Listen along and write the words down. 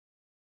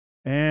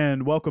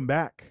And welcome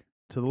back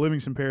to the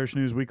Livingston Parish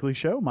News Weekly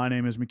Show. My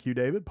name is McHugh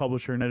David,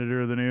 publisher and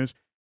editor of the news.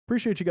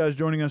 Appreciate you guys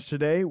joining us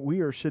today.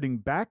 We are sitting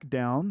back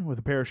down with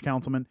a parish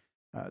councilman.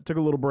 Took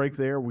a little break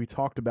there. We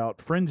talked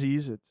about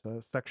Frenzies. It's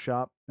a sex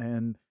shop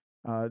and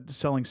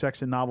selling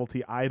sex and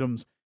novelty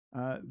items.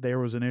 There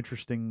was an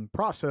interesting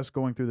process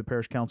going through the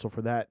parish council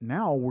for that.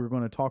 Now we're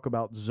going to talk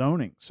about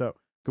zoning. So,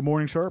 good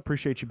morning, sir.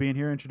 Appreciate you being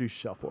here. Introduce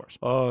yourself for us.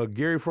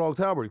 Garry Frog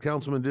Talbert,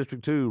 Councilman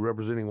District 2,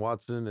 representing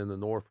Watson in the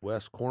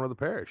northwest corner of the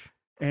parish.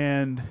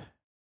 And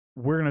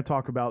we're going to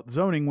talk about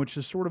zoning, which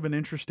is sort of an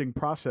interesting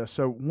process.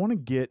 So, want to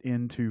get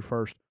into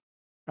first,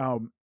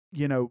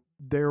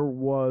 there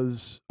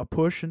was a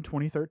push in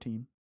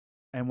 2013.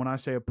 And when I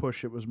say a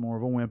push, it was more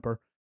of a whimper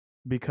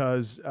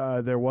because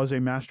there was a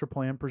master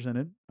plan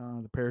presented.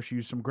 The parish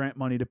used some grant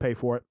money to pay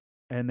for it,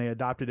 and they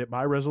adopted it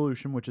by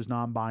resolution, which is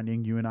non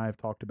binding. You and I have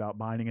talked about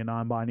binding and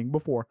non binding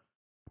before.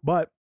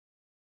 But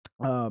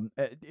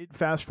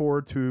fast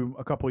forward to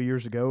a couple of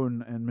years ago,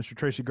 and Mr.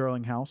 Tracy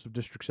Girlinghouse of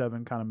District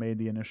 7 kind of made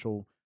the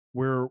initial,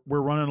 we're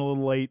running a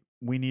little late.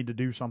 We need to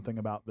do something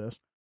about this.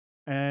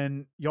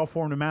 And y'all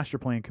formed a master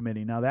plan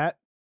committee. Now that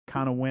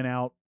kind of went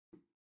out,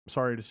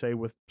 sorry to say,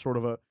 with sort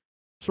of a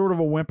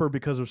whimper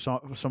because of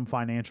some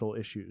financial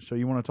issues. So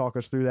you want to talk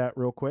us through that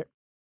real quick?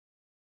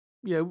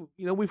 Yeah,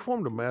 we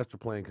formed a master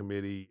plan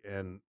committee,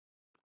 and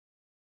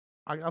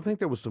I think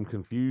there was some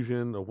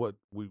confusion of what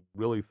we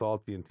really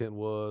thought the intent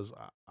was.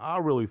 I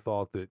really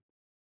thought that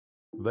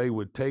they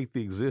would take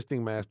the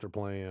existing master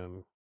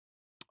plan,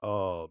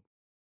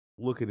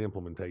 look at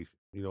implementation,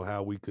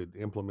 how we could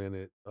implement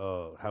it,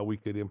 how we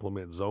could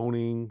implement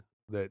zoning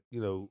that,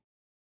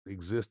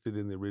 existed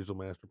in the original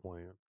master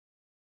plan.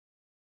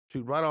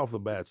 Shoot, right off the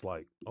bat, it's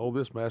like, oh,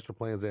 this master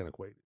plan's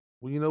antiquated.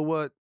 Well, you know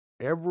what?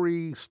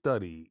 Every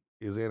study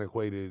is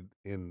antiquated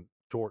in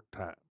short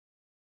time.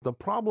 The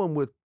problem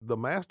with the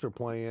master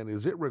plan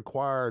is it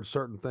required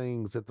certain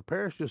things that the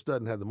parish just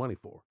doesn't have the money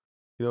for.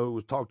 It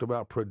was talked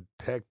about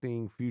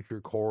protecting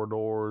future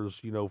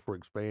corridors, for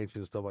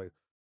expansion and stuff like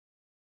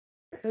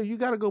that. Hell, you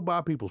got to go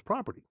buy people's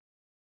property.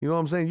 You know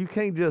what I'm saying? You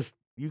can't just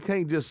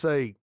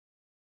say,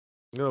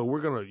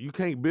 you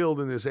can't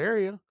build in this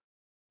area.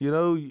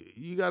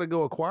 You got to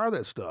go acquire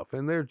that stuff,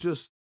 and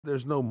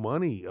there's no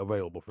money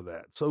available for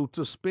that. So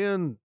to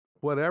spend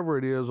whatever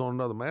it is on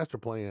another master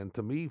plan,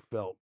 to me,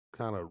 felt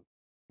kind of,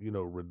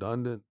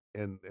 redundant,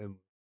 and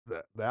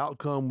the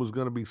outcome was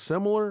going to be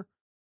similar,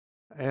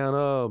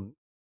 and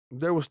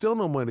there was still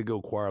no money to go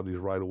acquire these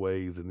right of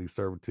ways and these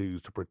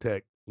servitudes to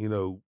protect,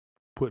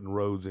 putting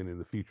roads in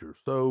the future.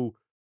 So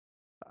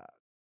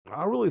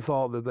I really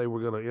thought that they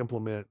were going to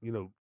implement,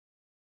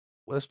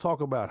 let's talk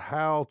about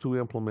how to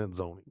implement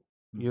zoning.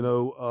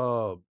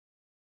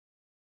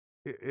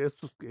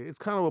 It's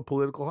kind of a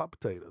political hot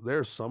potato.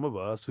 There's some of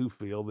us who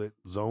feel that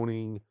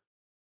zoning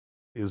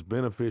is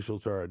beneficial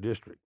to our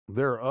district.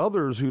 There are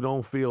others who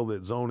don't feel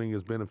that zoning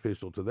is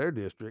beneficial to their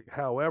district.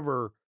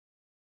 However,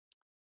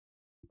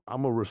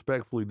 I'm going to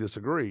respectfully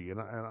disagree. And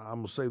I'm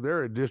going to say there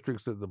are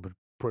districts that the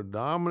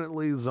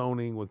predominantly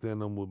zoning within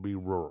them will be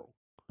rural.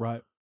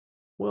 Right.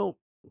 Well,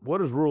 what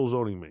does rural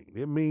zoning mean?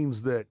 It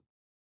means that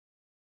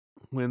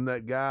when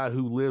that guy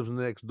who lives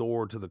next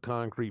door to the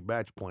concrete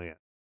batch plant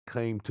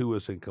came to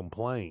us and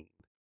complained,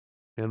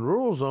 in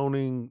rural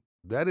zoning,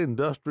 that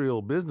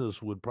industrial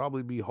business would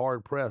probably be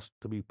hard pressed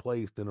to be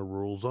placed in a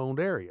rural zoned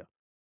area.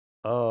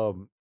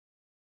 The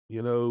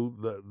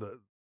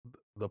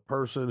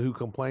person who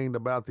complained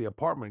about the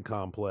apartment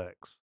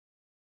complex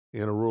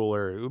in a rural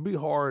area, it would be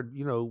hard.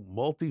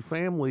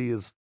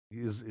 Multifamily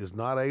is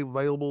not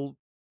available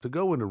to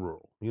go into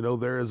rural.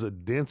 There is a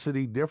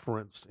density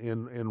difference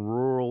in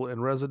rural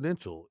and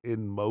residential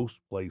in most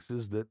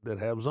places that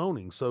have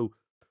zoning. So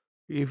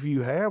if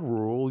you have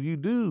rural, you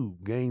do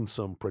gain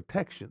some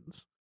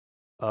protections.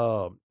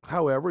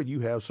 However,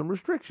 you have some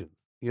restrictions,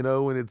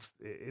 and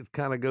it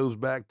kind of goes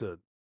back to,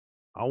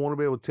 I want to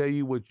be able to tell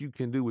you what you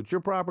can do with your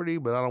property,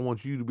 but I don't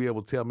want you to be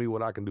able to tell me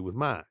what I can do with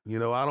mine.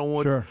 I don't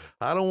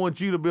want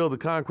you to build a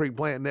concrete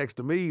plant next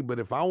to me, but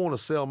if I want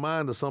to sell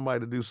mine to somebody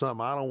to do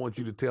something, I don't want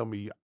you to tell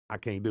me I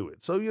can't do it.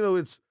 So,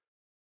 it's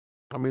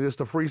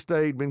the free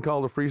state, been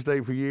called a free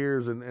state for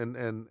years,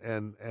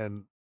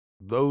 and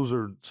those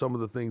are some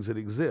of the things that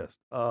exist.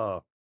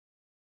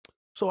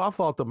 So I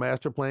thought the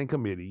master plan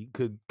committee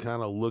could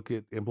kind of look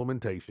at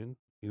implementation,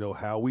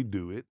 how we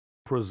do it,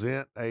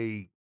 present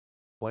a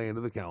plan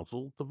to the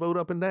council to vote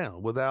up and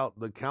down without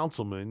the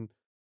councilman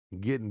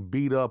getting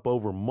beat up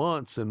over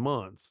months and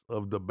months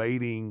of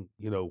debating,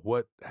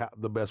 how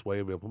the best way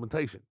of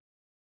implementation.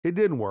 It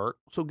didn't work.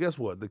 So guess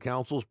what? The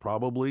council's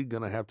probably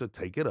going to have to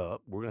take it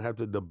up. We're going to have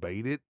to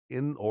debate it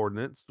in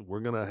ordinance.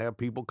 We're going to have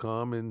people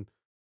come and,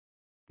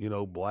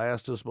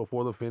 blast us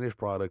before the finished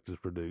product is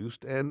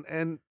produced.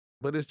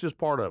 But it's just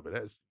part of it.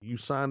 As you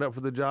signed up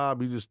for the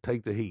job, you just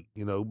take the heat,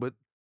 but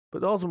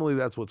ultimately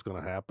that's what's going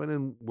to happen,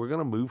 and we're going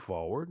to move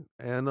forward.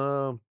 And,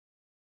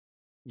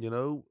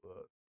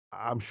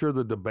 I'm sure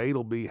the debate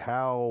will be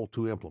how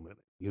to implement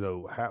it.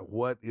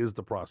 what is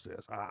the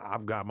process?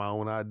 I've got my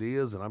own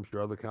ideas, and I'm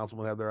sure other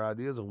councilmen have their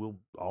ideas, and we'll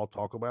all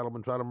talk about them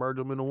and try to merge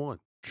them into one.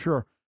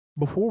 Sure.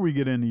 Before we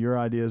get into your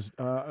ideas,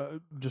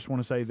 just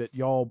want to say that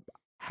y'all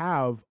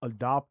have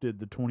adopted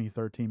the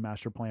 2013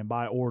 master plan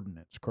by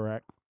ordinance,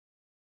 correct?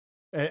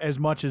 As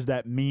much as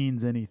that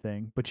means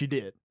anything, but you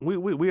did.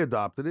 We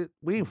adopted it.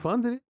 We ain't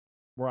funded it.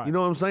 Right. You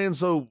know what I'm saying?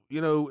 So,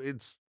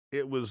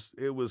 it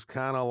was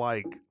kind of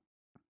like,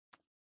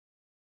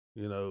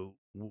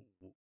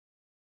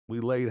 we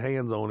laid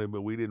hands on it,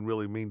 but we didn't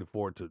really mean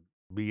for it to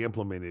be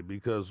implemented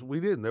because we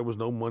didn't. There was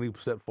no money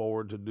set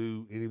forward to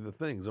do any of the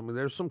things. I mean,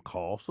 there's some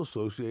costs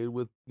associated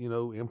with,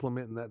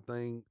 implementing that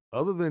thing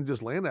other than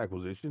just land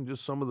acquisition,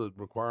 just some of the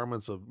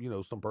requirements of,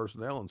 some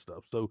personnel and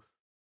stuff. So,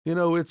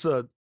 it's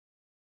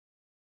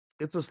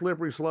a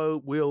slippery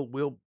slope.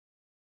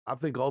 I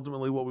think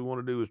ultimately what we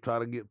want to do is try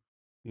to get,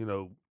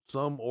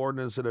 some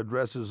ordinance that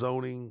addresses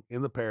zoning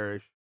in the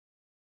parish,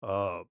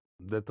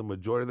 that the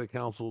majority of the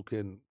council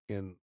can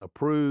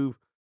approve.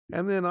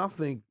 And then I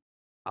think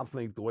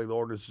the way the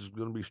ordinance is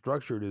going to be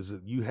structured is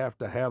that you have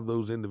to have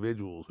those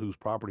individuals whose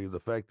property is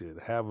affected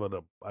have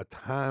a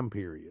time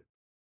period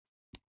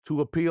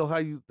to appeal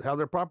how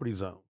their property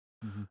zoned.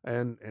 Mm-hmm.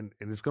 And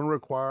it's going to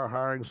require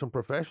hiring some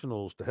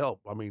professionals to help.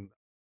 I mean,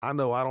 I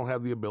know I don't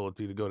have the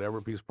ability to go to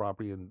every piece of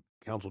property in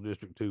Council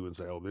District 2 and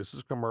say, oh, this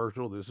is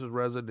commercial, this is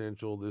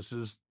residential, this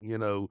is,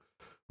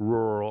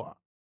 rural.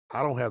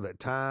 I don't have that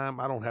time.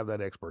 I don't have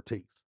that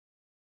expertise,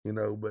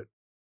 but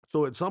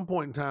so at some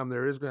point in time,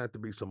 there is going to have to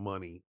be some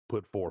money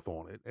put forth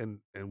on it. And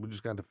we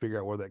just got to figure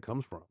out where that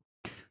comes from.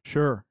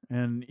 Sure.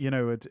 And,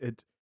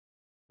 it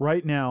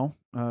right now,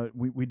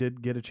 we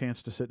did get a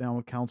chance to sit down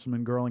with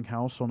Councilman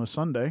Girlinghouse on a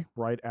Sunday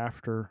right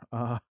after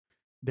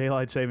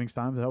daylight savings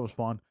time. That was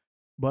fun.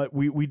 But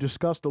we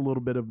discussed a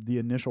little bit of the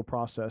initial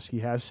process. He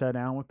has sat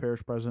down with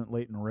Parish President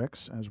Leighton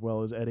Ricks as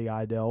well as Eddie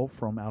Idell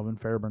from Alvin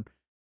Fairburn.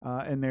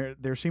 And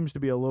there seems to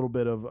be a little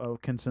bit of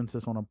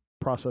consensus on a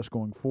process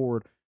going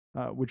forward,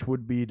 which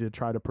would be to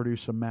try to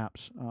produce some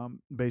maps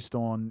based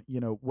on,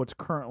 what's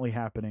currently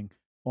happening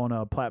on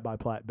a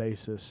plat-by-plat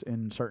basis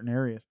in certain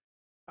areas.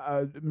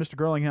 Mr.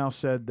 Girlinghouse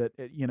said that,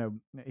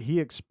 he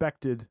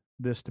expected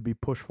this to be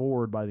pushed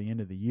forward by the end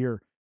of the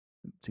year.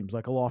 It seems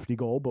like a lofty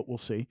goal, but we'll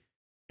see.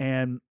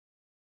 And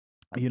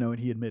and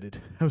he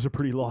admitted it was a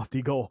pretty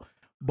lofty goal.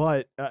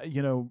 But,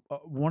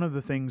 one of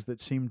the things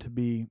that seemed to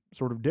be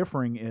sort of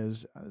differing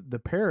is the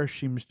parish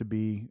seems to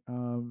be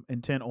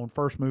intent on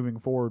first moving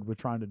forward with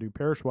trying to do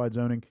parish-wide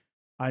zoning.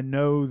 I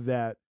know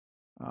that,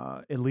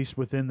 at least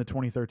within the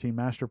 2013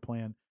 master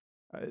plan,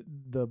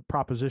 the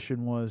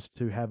proposition was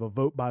to have a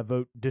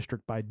vote-by-vote,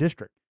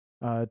 district-by-district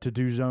to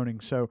do zoning.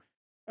 So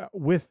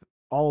with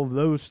all of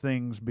those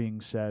things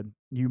being said,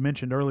 you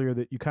mentioned earlier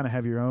that you kind of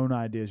have your own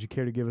ideas. You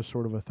care to give us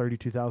sort of a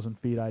 32,000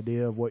 feet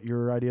idea of what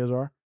your ideas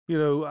are?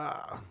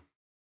 I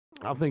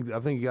think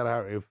you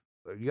gotta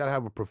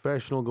have a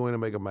professional go in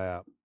and make a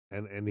map,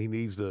 and he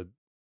needs to,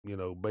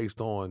 based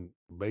on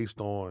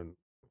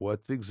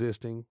what's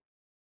existing,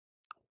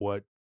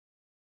 what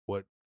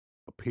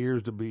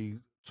appears to be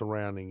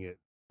surrounding it,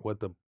 what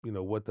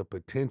the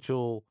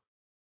potential.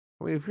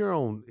 I mean, if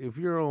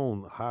you're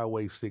on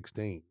Highway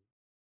 16,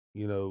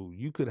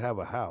 you could have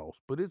a house,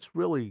 but it's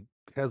really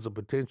has the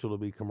potential to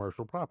be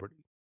commercial property.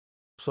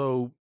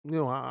 So,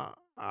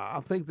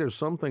 I think there's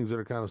some things that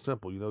are kind of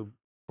simple.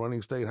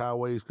 Fronting state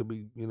highways could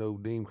be,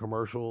 deemed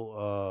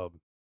commercial.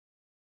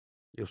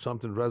 If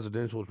something's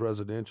residential, it's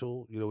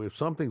residential. If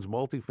something's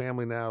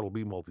multifamily now, it'll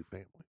be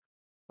multifamily.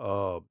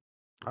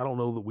 I don't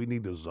know that we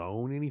need to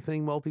zone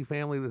anything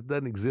multifamily that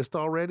doesn't exist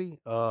already.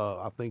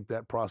 I think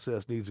that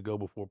process needs to go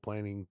before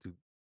planning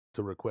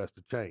to request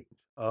a change.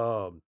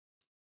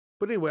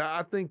 But anyway,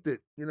 I think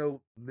that, the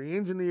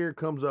engineer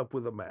comes up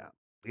with a map.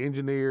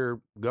 Engineer,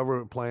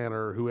 government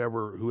planner,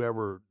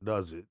 whoever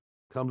does it,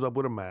 comes up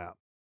with a map.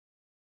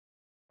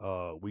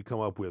 We come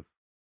up with,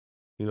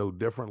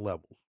 different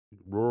levels: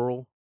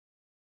 rural,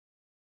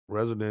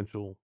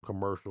 residential,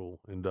 commercial,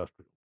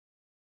 industrial.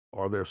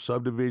 Are there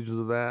subdivisions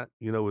of that?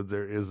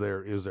 Is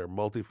there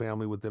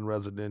multifamily within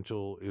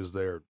residential? Is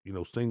there,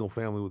 single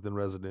family within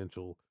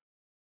residential?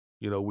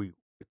 We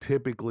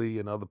typically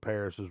in other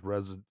parishes,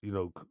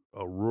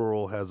 a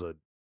rural has a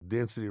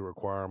density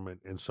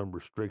requirement and some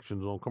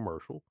restrictions on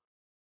commercial,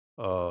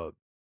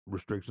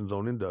 restrictions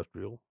on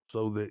industrial,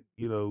 so that,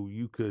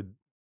 you could,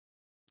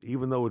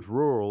 even though it's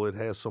rural, it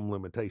has some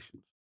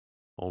limitations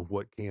on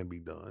what can be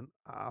done.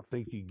 I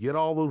think you get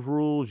all those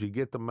rules, you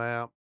get the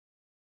map,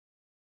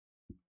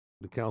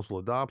 the council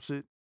adopts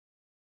it,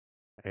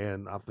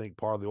 and I think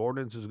part of the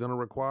ordinance is going to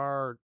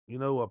require,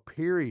 a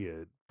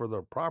period for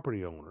the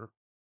property owner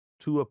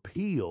to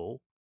appeal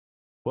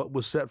what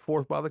was set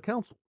forth by the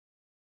council.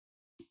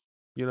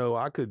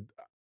 I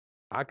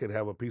could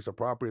have a piece of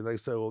property and they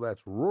say, well,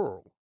 that's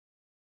rural.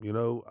 I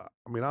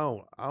mean,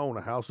 I own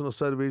a house in a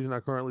subdivision I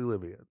currently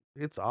live in.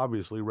 It's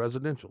obviously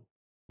residential.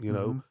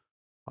 I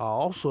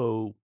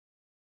also,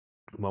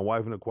 my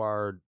wife and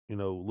acquired, a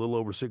little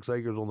over 6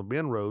 acres on the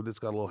Bend Road. It's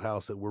got a little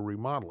house that we're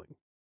remodeling.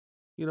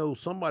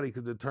 somebody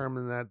could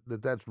determine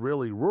that's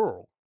really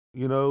rural,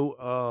 you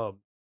know,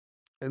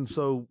 and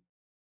so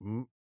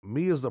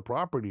me as the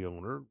property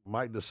owner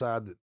might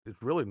decide that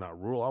it's really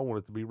not rural. I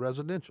want it to be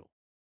residential.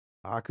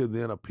 I could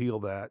then appeal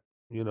that,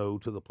 to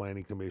the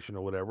planning commission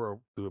or whatever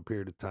through a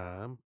period of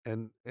time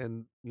and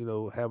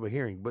have a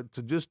hearing. But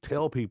to just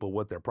tell people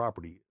what their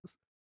property is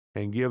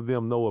and give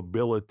them no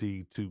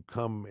ability to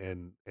come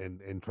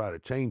and try to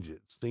change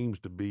it seems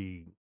to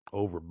be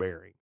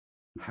overbearing.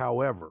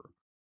 However,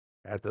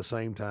 at the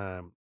same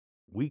time,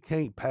 we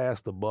can't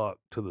pass the buck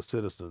to the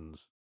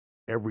citizens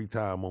every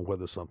time on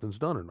whether something's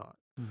done or not.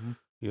 Mm-hmm.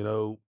 You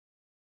know,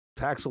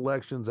 tax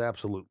elections,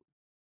 absolutely.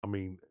 I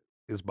mean,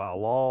 it's by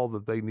law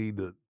that they need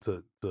to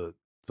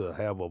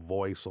have a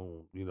voice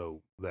on,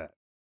 that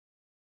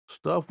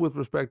stuff with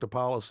respect to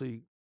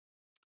policy.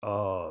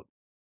 Uh,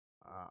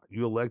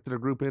 you elected a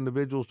group of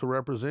individuals to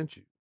represent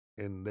you,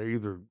 and they're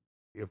either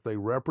if they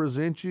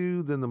represent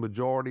you, then the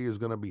majority is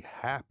going to be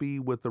happy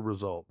with the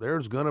result.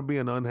 There's going to be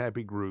an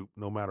unhappy group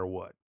no matter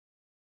what.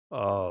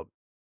 Uh,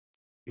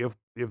 if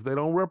they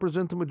don't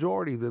represent the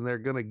majority, then they're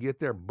going to get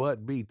their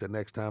butt beat the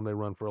next time they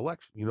run for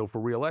election,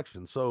 for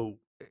reelection. So,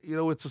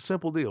 it's a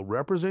simple deal.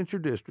 Represent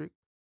your district,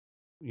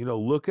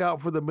 look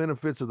out for the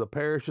benefits of the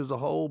parish as a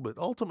whole, but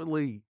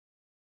ultimately,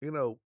 you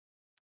know,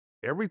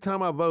 every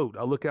time I vote,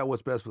 I look out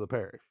what's best for the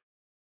parish.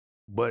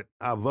 But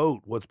I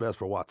vote what's best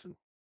for Watson.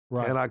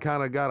 Right. And I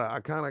kind of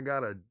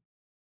gotta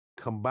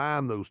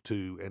combine those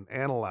two and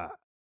analyze,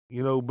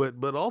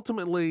 but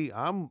ultimately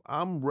I'm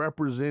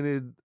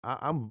represented.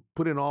 I'm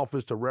put in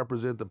office to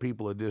represent the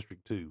people of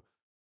District 2.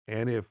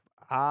 And if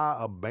I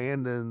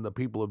abandon the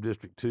people of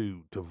District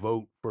 2 to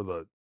vote for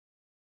the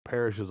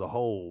parish as a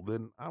whole,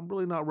 then I'm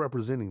really not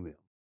representing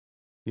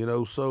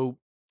them. So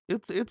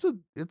it's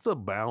a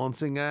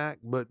balancing act,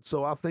 but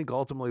so I think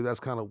ultimately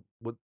that's kind of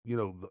what,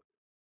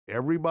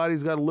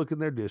 everybody's got to look in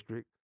their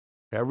district.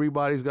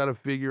 Everybody's got to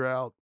figure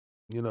out,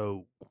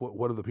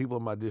 what do the people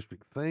in my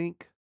district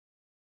think,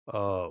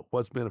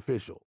 what's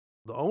beneficial.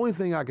 The only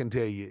thing I can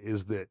tell you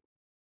is that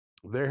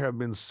there have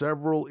been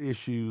several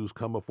issues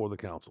come before the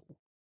council,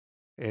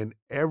 and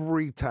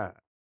every time,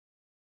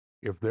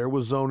 if there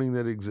was zoning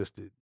that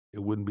existed,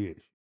 it wouldn't be an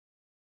issue.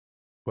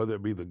 Whether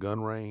it be the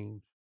gun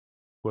range,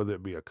 whether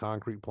it be a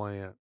concrete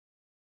plant,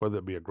 whether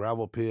it be a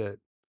gravel pit,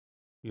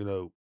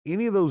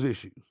 any of those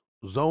issues,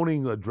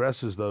 zoning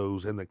addresses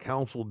those, and the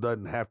council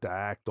doesn't have to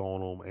act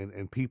on them,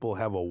 and people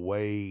have a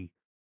way,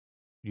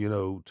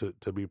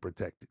 to be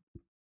protected.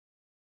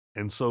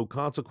 And so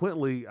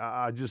consequently,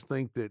 I just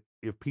think that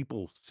if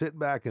people sit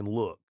back and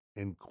look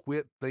and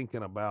quit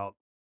thinking about,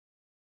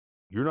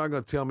 you're not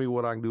going to tell me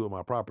what I can do with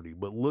my property,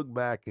 but look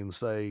back and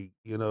say,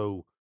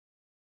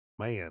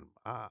 man,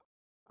 I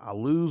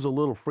lose a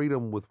little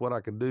freedom with what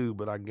I can do,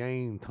 but I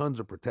gain tons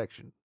of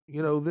protection.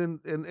 Then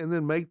and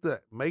then make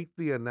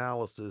the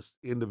analysis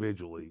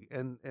individually,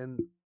 and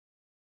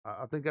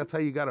I think that's how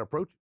you got to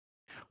approach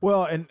it.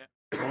 Well, and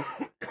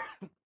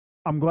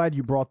I'm glad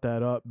you brought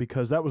that up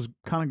because that was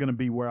kind of going to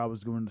be where I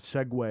was going to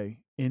segue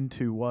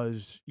into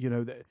was,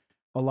 that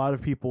a lot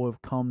of people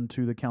have come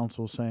to the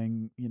council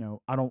saying,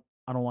 I don't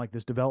like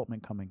this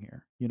development coming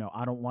here.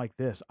 I don't like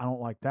this. I don't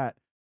like that.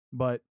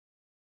 But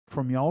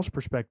from y'all's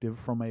perspective,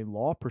 from a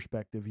law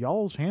perspective,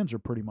 y'all's hands are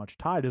pretty much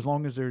tied as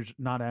long as there's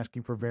not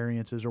asking for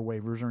variances or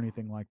waivers or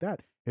anything like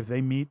that. If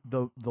they meet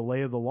the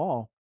lay of the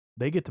law,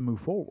 they get to move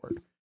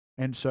forward.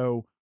 And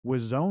so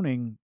with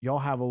zoning, y'all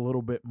have a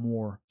little bit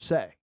more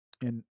say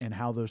in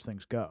how those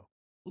things go.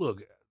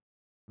 Look,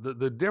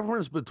 the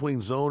difference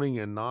between zoning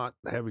and not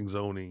having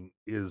zoning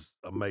is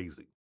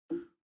amazing.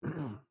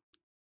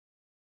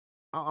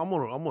 I'm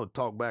gonna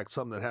talk back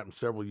something that happened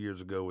several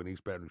years ago in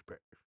East Baton Rouge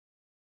Parish.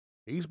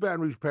 East Baton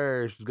Rouge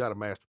Parish has got a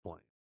master plan.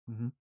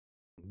 Mm-hmm.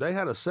 They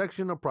had a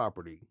section of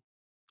property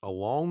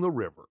along the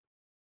river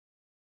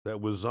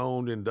that was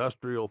zoned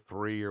industrial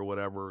 3 or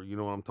whatever. You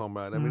know what I'm talking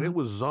about? I mean, it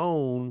was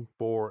zoned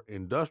for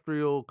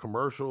industrial,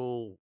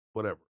 commercial,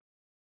 whatever.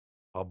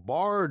 A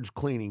barge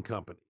cleaning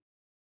company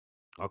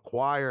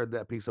acquired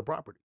that piece of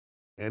property.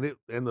 And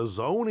the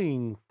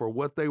zoning for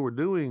what they were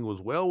doing was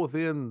well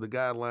within the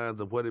guidelines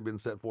of what had been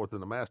set forth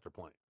in the master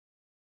plan.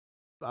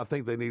 I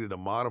think they needed to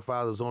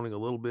modify the zoning a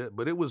little bit,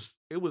 but it was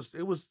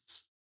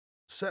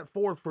set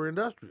forth for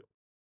industrial.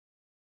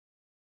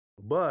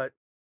 But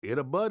it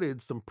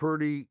abutted some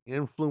pretty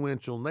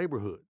influential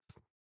neighborhoods.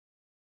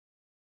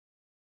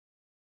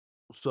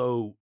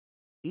 So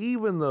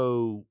even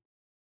though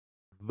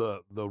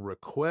the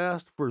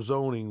request for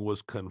zoning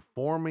was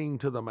conforming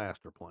to the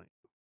master plan,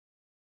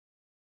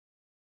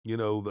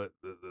 that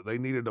they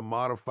needed to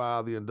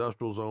modify the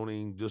industrial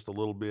zoning just a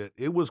little bit.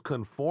 It was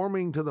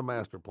conforming to the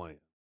master plan.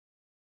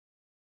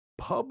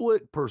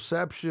 Public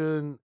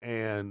perception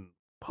and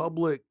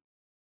public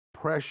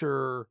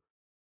pressure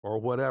or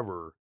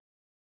whatever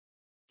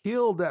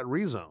killed that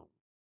rezone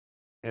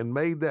and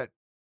made that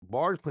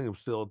barge cleaning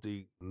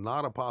facility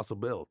not a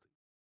possibility.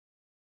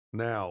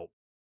 Now,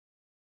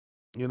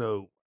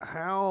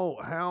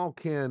 how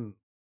can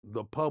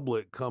the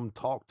public come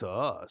talk to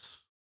us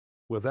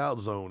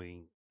without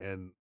zoning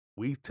and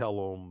we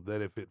tell them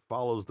that if it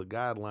follows the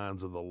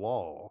guidelines of the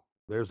law,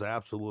 there's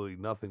absolutely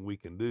nothing we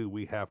can do.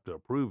 We have to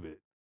approve it.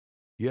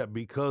 Yet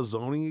because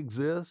zoning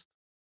exists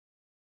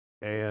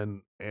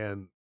and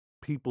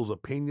people's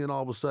opinion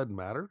all of a sudden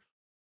matters,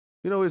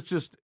 it's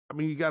just, I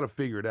mean, you got to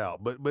figure it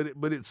out.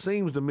 But it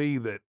seems to me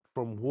that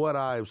from what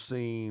I've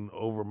seen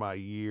over my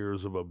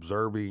years of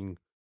observing,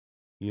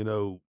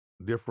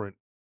 different,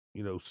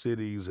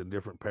 cities and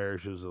different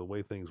parishes and the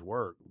way things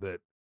work,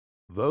 that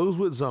those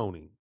with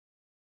zoning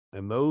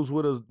and those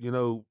with uh,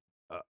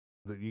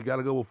 that you got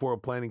to go before a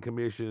planning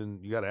commission,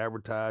 you got to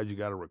advertise, you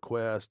got to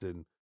request,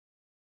 and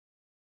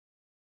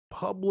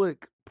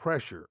public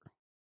pressure,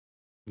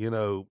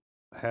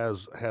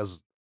 has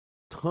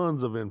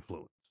tons of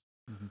influence.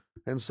 Mm-hmm.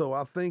 And so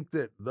I think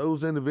that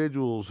those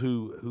individuals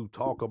who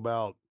talk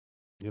about,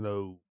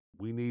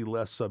 we need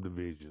less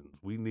subdivisions,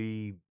 we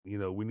need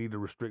to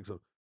restrict some.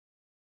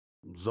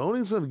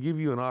 Zoning's going to give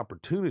you an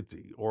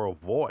opportunity or a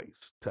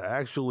voice to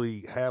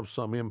actually have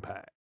some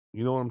impact.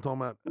 You know what I'm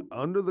talking about?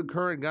 Under the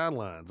current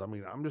guidelines, I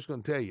mean, I'm just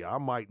going to tell you, I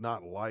might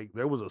not like.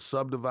 There was a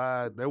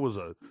subdivide. There was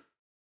a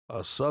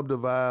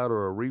subdivide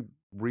or a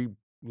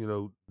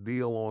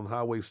deal on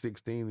Highway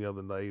 16 the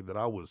other day that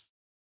I was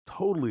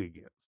totally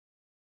against,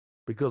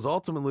 because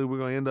ultimately we're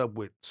going to end up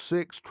with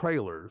 6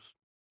 trailers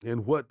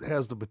in what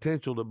has the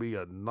potential to be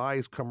a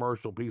nice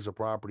commercial piece of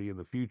property in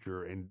the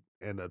future and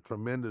a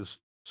tremendous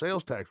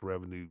sales tax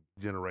revenue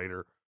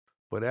generator.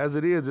 But as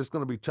it is, it's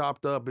going to be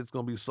chopped up, it's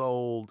going to be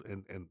sold,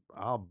 and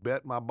I'll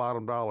bet my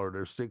bottom dollar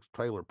there's 6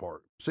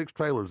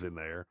 trailers in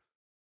there,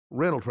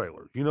 rental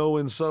trailers,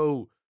 and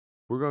so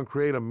we're going to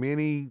create a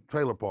mini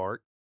trailer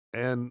park,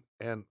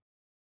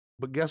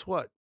 but guess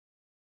what?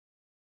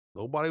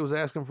 Nobody was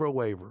asking for a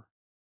waiver.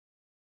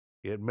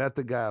 It met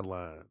the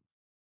guidelines.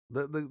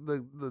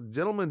 The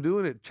gentleman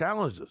doing it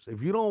challenged us.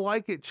 If you don't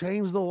like it,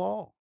 change the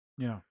law.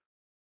 Yeah.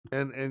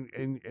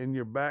 And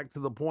you're back to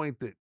the point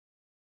that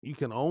you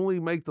can only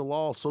make the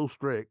law so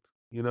strict,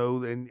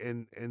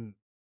 and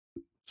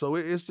so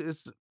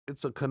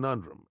it's a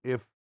conundrum.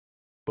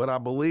 But I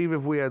believe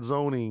if we had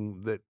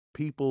zoning that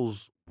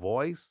people's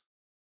voice,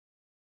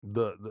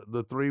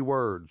 the 3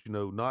 words,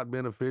 not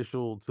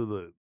beneficial to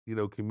the,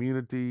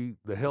 community,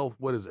 the health,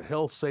 what is it?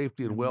 Health,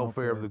 safety, and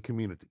welfare of the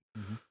community.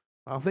 Mm-hmm.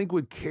 I think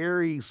would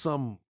carry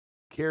some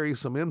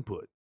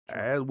input. Sure.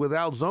 As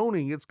without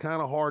zoning, it's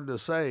kind of hard to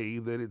say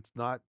that it's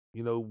not,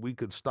 we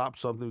could stop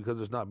something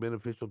because it's not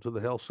beneficial to the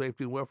health,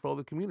 safety, and welfare of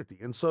the community.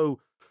 And so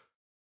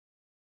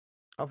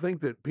I think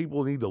that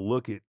people need to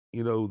look at,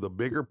 the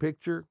bigger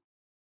picture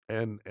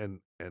and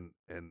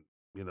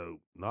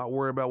not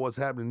worry about what's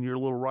happening in your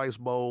little rice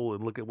bowl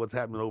and look at what's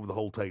happening over the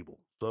whole table.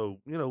 So,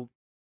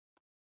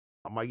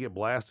 I might get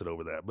blasted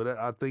over that, but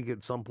I think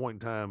at some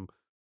point in time,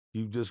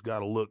 you've just got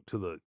to look to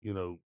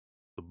the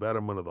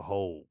betterment of the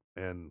whole.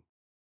 And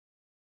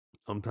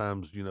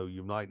sometimes,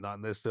 you might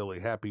not necessarily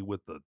happy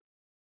with the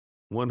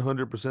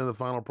 100% of the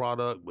final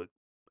product, but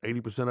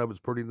 80% of it's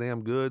pretty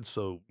damn good.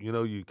 So,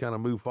 you kind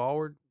of move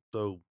forward.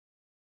 So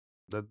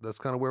that's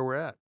kind of where we're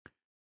at.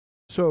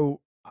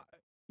 So,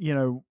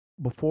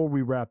 before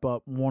we wrap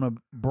up, want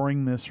to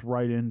bring this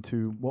right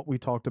into what we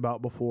talked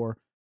about before.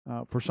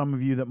 For some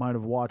of you that might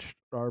have watched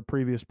our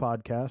previous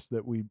podcast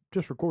that we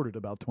just recorded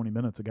about 20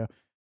 minutes ago,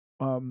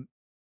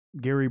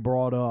 Garry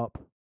brought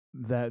up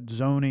that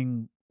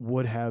zoning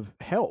would have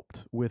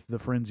helped with the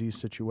frenzy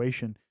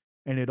situation,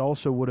 and it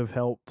also would have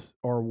helped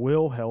or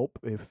will help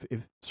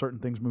if certain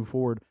things move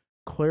forward,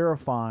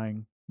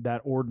 clarifying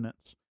that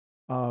ordinance.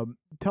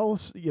 Tell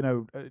us,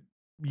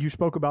 you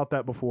spoke about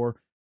that before.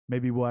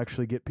 Maybe we'll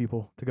actually get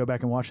people to go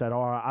back and watch that.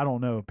 Or I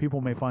don't know.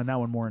 People may find that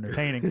one more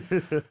entertaining.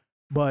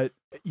 But,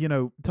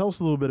 tell us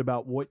a little bit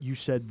about what you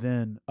said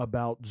then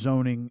about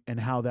zoning and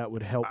how that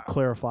would help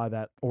clarify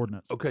that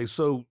ordinance. Okay,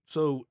 so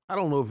I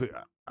don't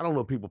know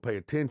if people pay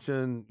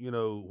attention,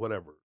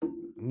 whatever.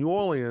 New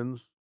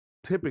Orleans,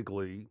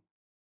 typically,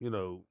 a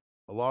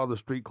lot of the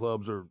street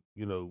clubs are,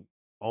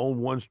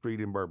 on one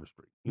street in Bourbon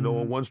Street,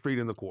 on one street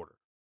in the quarter.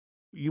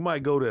 You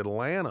might go to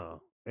Atlanta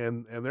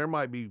and there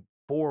might be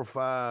 4 or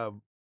 5,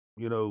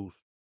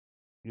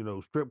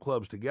 strip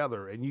clubs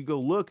together, and you go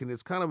look and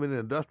it's kind of an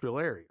industrial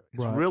area.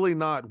 It's really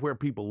not where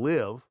people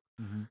live.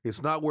 Mm-hmm.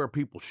 It's not where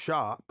people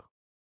shop,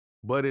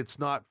 but it's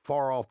not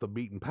far off the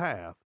beaten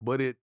path.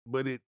 But it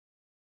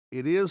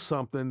is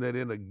something that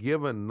in a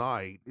given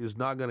night is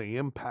not going to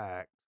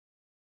impact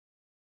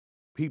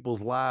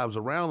people's lives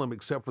around them,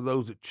 except for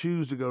those that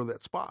choose to go to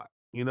that spot.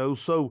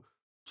 So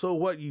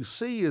what you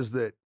see is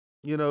that,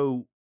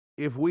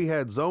 if we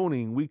had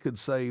zoning, we could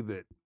say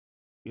that,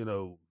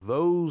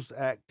 those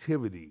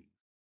activities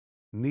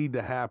need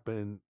to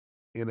happen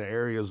in an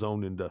area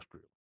zoned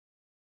industrial.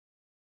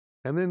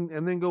 And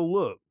then go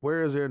look,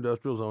 where is there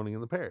industrial zoning in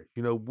the parish?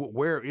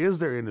 Where is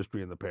there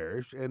industry in the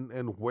parish,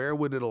 and where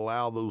would it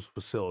allow those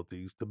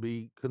facilities to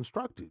be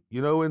constructed?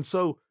 And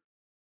so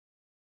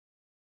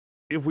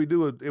if we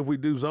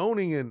do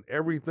zoning and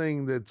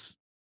everything that's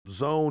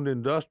zoned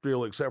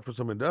industrial except for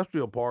some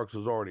industrial parks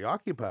is already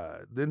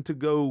occupied, then to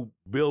go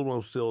build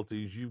those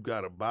facilities, you've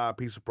got to buy a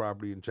piece of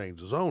property and change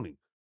the zoning.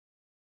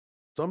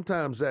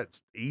 sometimes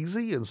that's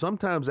easy and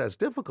sometimes that's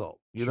difficult,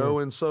 you Sure. know.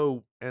 And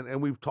so,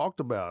 and we've talked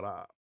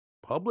about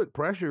public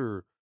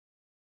pressure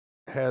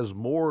has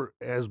more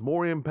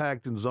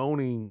impact in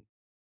zoning,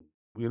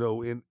 you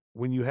know, in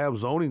when you have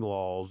zoning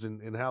laws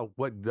and how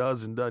what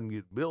does and doesn't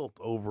get built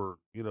over,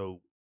 you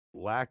know,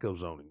 lack of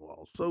zoning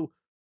laws. So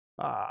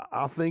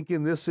I think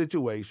in this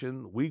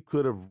situation we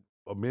could have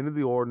amended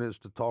the ordinance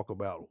to talk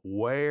about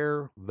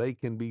where they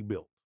can be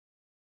built,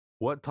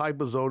 what type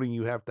of zoning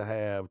you have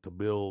to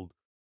build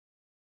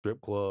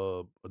strip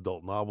club,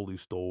 adult novelty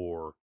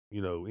store,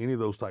 you know, any of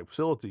those type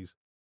facilities,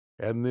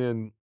 and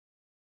then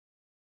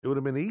it would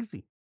have been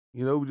easy.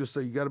 You know, we just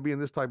say you got to be in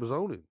this type of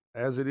zoning.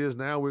 As it is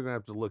now, we're gonna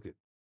have to look at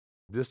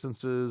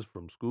distances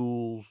from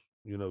schools,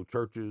 you know,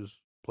 churches,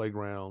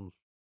 playgrounds,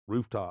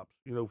 rooftops.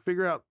 You know,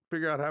 figure out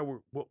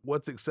how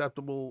what's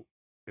acceptable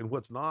and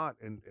what's not,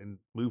 and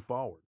move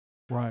forward.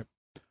 Right.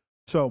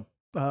 So,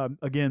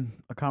 again,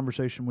 a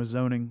conversation with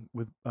zoning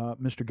with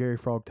Mr. Garry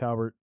Frog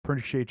Talbert.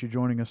 Appreciate you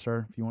joining us,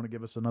 sir. If you want to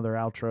give us another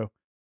outro,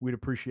 we'd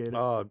appreciate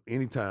it.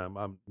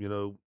 Anytime. You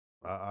know,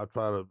 I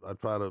try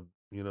to,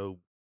 you know,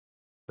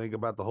 think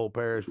about the whole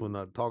parish when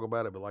I talk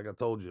about it. But like I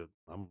told you,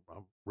 I'm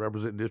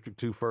representing District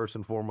 2 first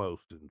and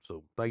foremost. And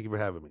so thank you for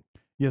having me.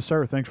 Yes,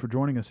 sir. Thanks for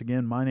joining us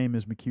again. My name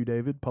is McHugh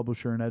David,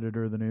 publisher and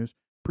editor of the news.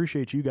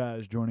 Appreciate you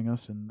guys joining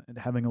us and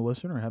having a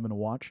listen or having a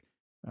watch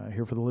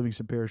here for the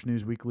Livingston Parish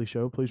News Weekly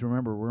Show. Please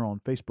remember we're on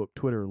Facebook,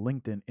 Twitter,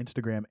 LinkedIn,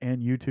 Instagram,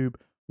 and YouTube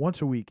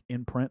once a week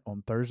in print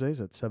on Thursdays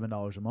at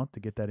 $7 a month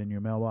to get that in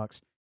your mailbox.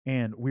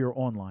 And we are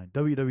online,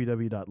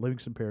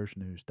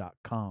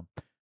 www.livingstonparishnews.com.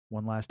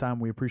 One last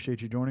time, we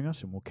appreciate you joining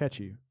us, and we'll catch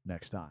you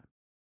next time.